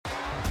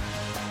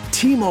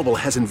T-Mobile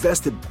has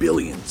invested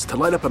billions to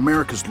light up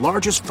America's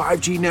largest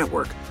 5G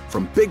network,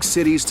 from big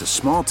cities to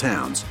small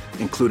towns,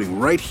 including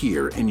right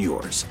here in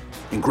yours.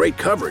 And great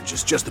coverage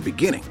is just the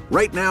beginning.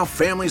 Right now,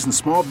 families and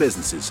small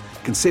businesses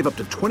can save up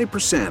to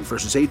 20%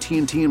 versus AT&T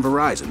and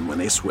Verizon when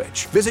they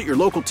switch. Visit your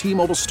local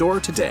T-Mobile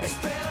store today.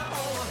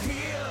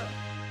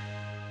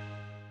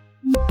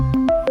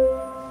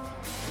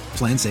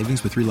 Plan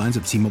savings with 3 lines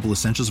of T-Mobile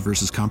Essentials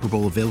versus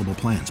comparable available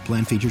plans.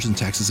 Plan features and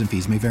taxes and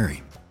fees may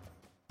vary.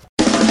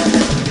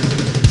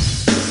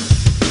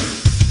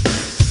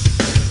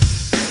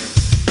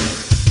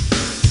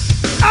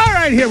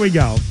 All right, here we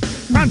go.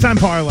 Lunchtime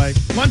parlay,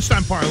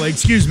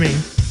 excuse me.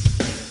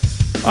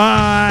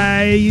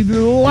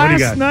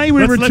 Last night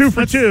we were 2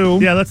 for 2.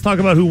 Yeah, let's talk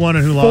about who won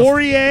and who lost.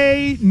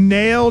 Fourier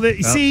nailed it.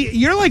 Oh. See,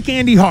 you're like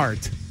Andy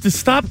Hart. Just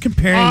stop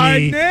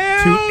comparing me to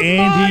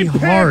Andy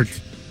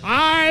Hart.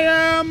 I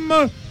am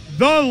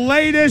the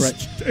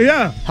latest. Right.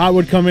 Yeah. Hart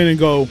would come in and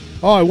go,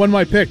 "Oh, I won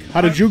my pick.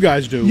 How did you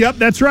guys do?" Yep,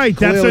 that's right.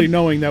 Clearly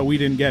knowing that we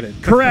didn't get it.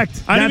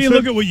 Correct. I didn't even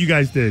look at what you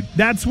guys did.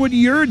 That's what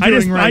you're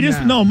doing right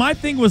now. No, my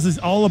thing was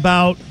all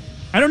about,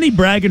 I don't need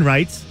bragging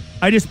rights.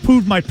 I just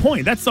proved my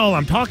point. That's all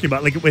I'm talking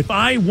about. Like, if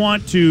I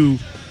want to,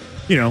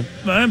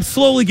 I'm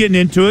slowly getting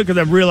into it because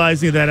I'm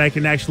realizing that I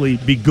can actually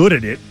be good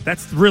at it.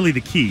 That's really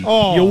the key.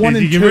 Oh, you're 1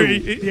 and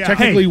 2.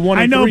 Technically 1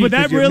 and 3. I know, but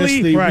that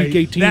really, Week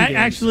 18 that games.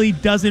 actually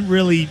doesn't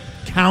really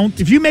count.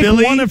 If you make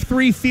Billy, 1 of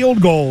 3 field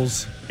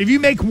goals, if you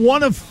make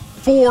 1 of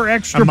 4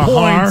 extra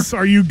points,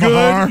 are you good?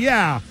 Mahar.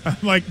 Yeah. I'm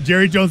like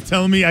Jerry Jones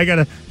telling me I'm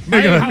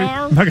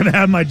not gonna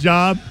have my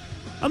job.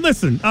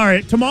 Listen, all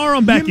right, tomorrow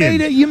I'm back in.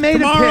 You made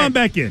tomorrow a pick. I'm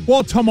back in.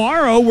 Well,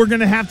 tomorrow we're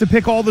going to have to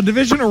pick all the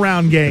divisional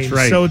round games. That's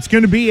right. So it's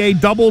going to be a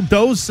double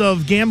dose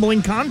of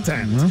gambling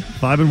content.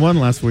 5-1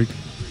 last week.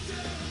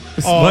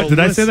 Oh, what?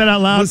 Did I say that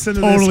out loud? Listen to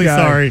totally this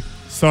guy.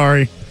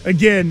 Sorry.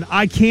 Again,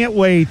 I can't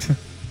wait.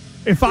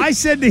 If I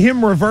said to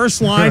him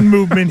reverse line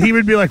movement, he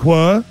would be like,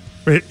 what?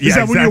 Is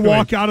that when you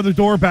walk out of the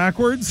door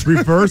backwards?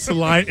 Reverse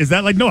line? Is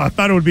that like, no, I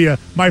thought it would be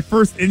my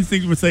first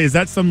instinct would say, is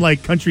that some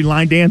like country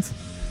line dance?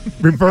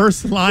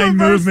 Reverse line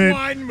movement.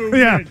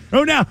 Yeah.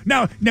 Oh, now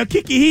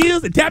kick your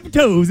heels and tap your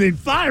toes and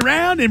fly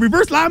around and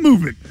reverse line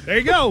movement. There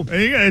you go.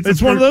 It's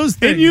one of those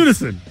things. In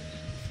unison.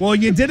 Well,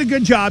 you did a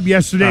good job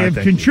yesterday of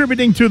thank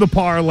contributing to the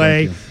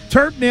parlay.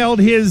 Terp nailed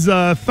his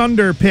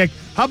Thunder pick.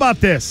 How about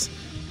this?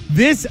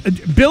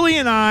 Billy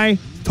and I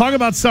talk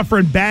about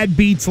suffering bad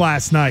beats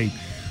last night.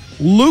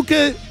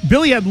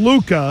 Billy had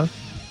Luka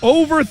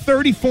over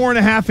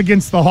 34.5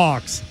 against the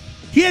Hawks.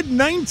 He had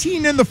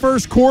 19 in the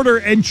first quarter,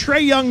 and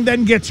Trae Young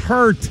then gets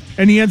hurt,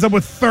 and he ends up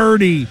with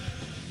 30.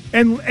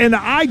 And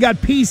I got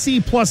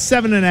PC plus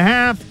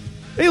 7.5.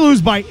 They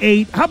lose by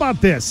 8. How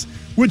about this?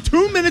 With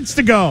 2 minutes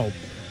to go,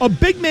 a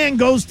big man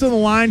goes to the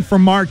line for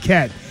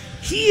Marquette.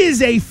 He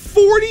is a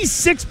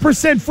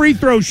 46% free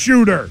throw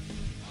shooter.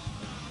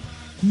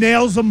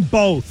 Nails them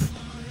both.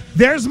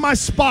 There's my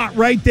spot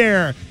right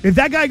there. If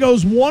that guy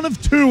goes 1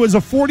 of 2 as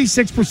a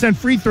 46%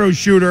 free throw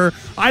shooter,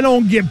 I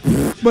don't get,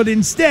 but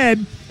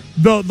instead,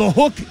 the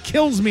hook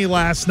kills me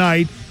last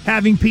night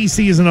having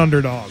PC as an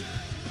underdog.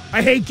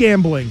 I hate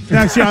gambling.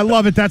 Actually, I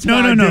love it. That's why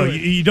I do it.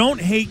 You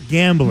don't hate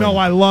gambling. No,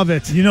 I love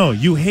it.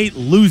 You hate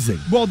losing.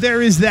 Well,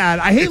 there is that.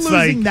 I hate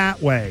losing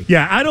that way.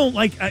 Yeah, I don't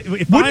like.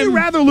 Wouldn't you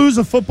rather lose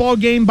a football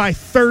game by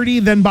 30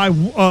 than by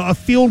a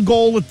field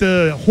goal at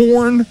the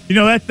horn?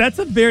 That's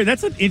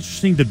an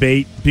interesting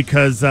debate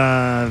because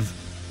I've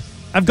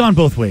gone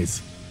both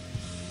ways.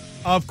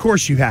 Of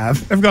course you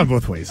have. I've gone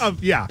both ways.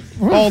 Yeah.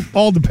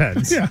 All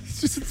depends. Yeah.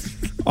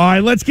 All right,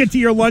 let's get to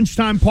your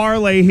lunchtime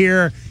parlay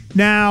here.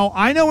 Now,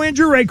 I know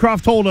Andrew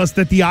Raycroft told us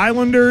that the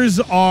Islanders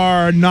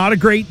are not a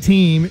great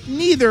team.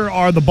 Neither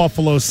are the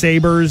Buffalo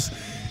Sabres.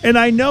 And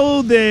I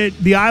know that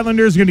the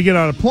Islanders are going to get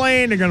on a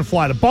plane. They're going to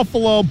fly to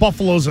Buffalo.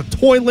 Buffalo's a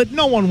toilet.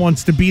 No one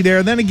wants to be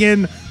there. Then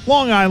again,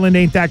 Long Island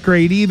ain't that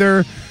great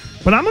either.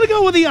 But I'm going to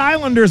go with the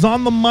Islanders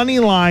on the money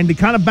line to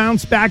kind of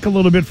bounce back a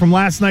little bit from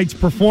last night's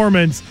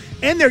performance.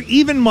 And they're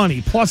even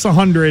money, plus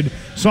 100.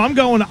 So I'm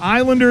going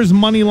Islanders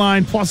money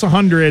line plus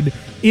 100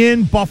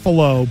 in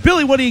Buffalo.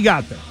 Billy, what do you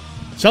got there?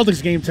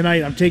 Celtics game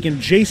tonight, I'm taking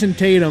Jason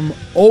Tatum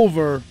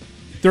over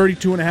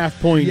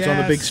 32.5 points on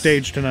the big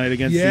stage tonight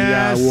against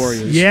the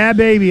Warriors. Yeah,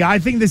 baby. I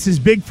think this is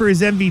big for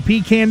his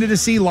MVP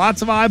candidacy.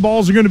 Lots of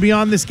eyeballs are going to be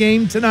on this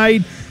game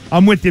tonight.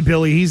 I'm with you,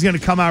 Billy. He's going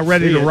to come out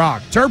ready to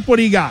rock. Terp, what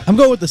do you got? I'm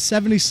going with the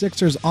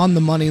 76ers on the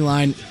money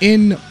line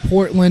in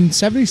Portland.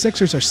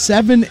 76ers are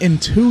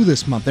 7-2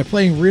 this month. They're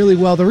playing really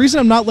well. The reason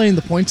I'm not laying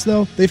the points,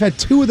 though, they've had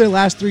 2 of their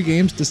last 3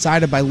 games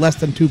decided by less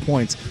than 2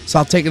 points. So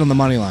I'll take it on the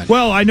money line.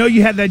 Well, I know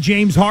you had that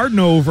James Harden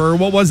over.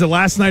 What was it,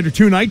 last night or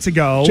 2 nights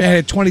ago? He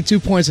had 22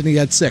 points and he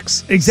had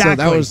 6.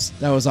 Exactly. So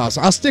that was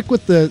awesome. I'll stick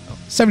with the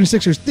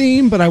 76ers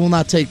theme, but I will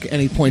not take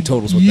any point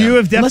totals with you them.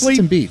 Have definitely,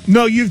 unless it's Embiid.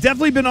 No, you've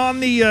definitely been on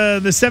the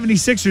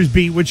 76ers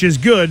beat, which is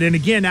good. And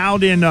again,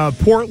 out in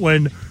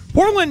Portland,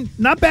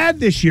 not bad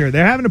this year.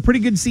 They're having a pretty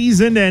good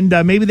season, and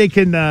maybe they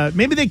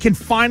can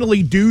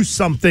finally do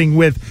something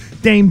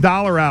with Dame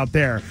Dollar out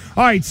there.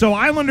 All right, so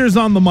Islanders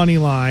on the money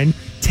line.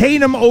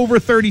 Tatum over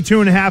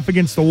 32.5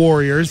 against the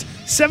Warriors.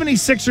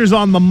 76ers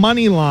on the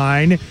money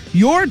line.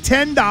 Your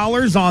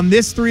 $10 on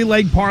this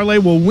three-leg parlay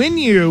will win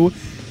you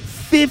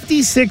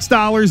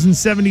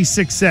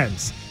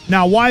 $56.76.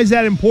 Now, why is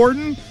that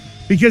important?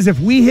 Because if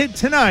we hit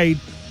tonight,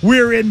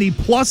 we're in the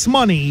plus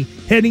money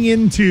heading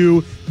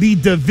into the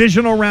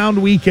divisional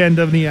round weekend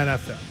of the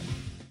NFL.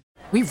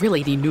 We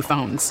really need new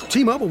phones.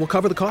 T-Mobile will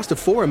cover the cost of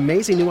 4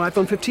 amazing new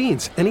iPhone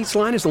 15s, and each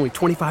line is only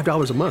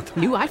 $25 a month.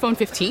 New iPhone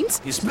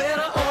 15s? It's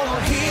better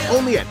over here.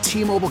 Only at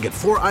T-Mobile, get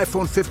 4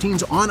 iPhone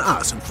 15s on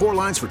us and 4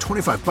 lines for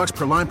 $25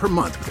 per line per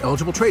month with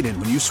eligible trade-in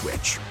when you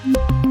switch.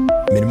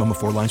 Minimum of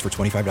 4 lines for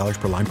 $25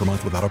 per line per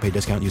month with autopay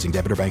discount using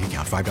debit or bank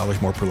account.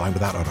 $5 more per line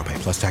without autopay,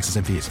 plus taxes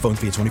and fees. Phone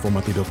fee at 24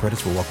 monthly bill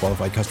credits for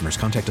well-qualified customers.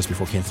 Contact us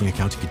before canceling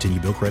account to continue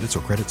bill credits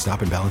or credit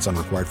stop and balance on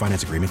required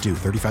finance agreement due.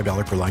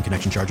 $35 per line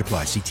connection charge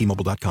applies. See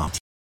T-Mobile.com.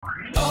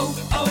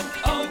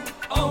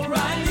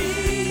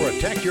 O'Reilly.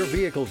 Protect your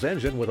vehicle's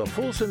engine with a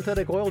full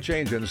synthetic oil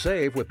change and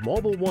save with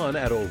Mobil 1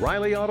 at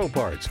O'Reilly Auto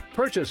Parts.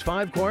 Purchase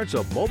 5 quarts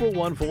of Mobil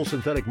 1 full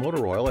synthetic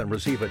motor oil and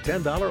receive a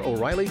 $10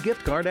 O'Reilly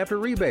gift card after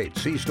rebate.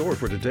 See store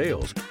for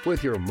details.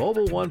 With your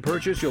Mobil 1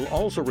 purchase, you'll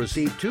also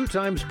receive 2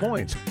 times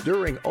points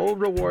during O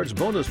Rewards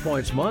Bonus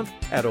Points Month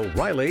at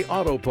O'Reilly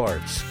Auto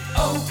Parts.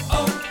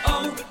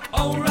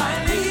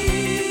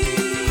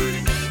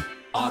 O'Reilly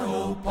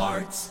Auto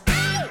Parts.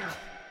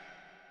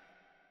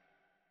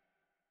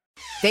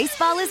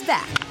 Baseball is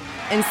back,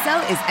 and so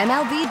is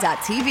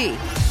MLB.tv.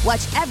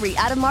 Watch every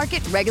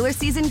out-of-market regular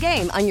season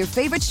game on your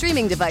favorite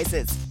streaming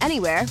devices,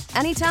 anywhere,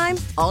 anytime,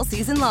 all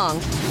season long.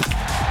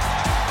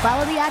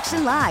 Follow the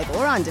action live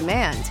or on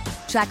demand.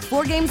 Track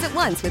 4 games at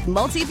once with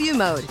multi-view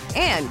mode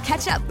and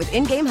catch up with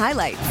in-game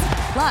highlights.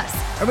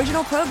 Plus,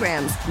 original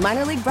programs,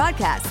 minor league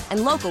broadcasts,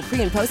 and local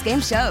pre- and post-game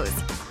shows.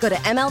 Go to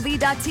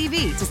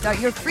MLB.tv to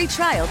start your free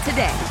trial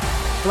today.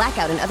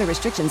 Blackout and other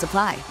restrictions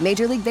apply.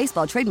 Major League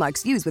Baseball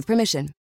trademarks used with permission.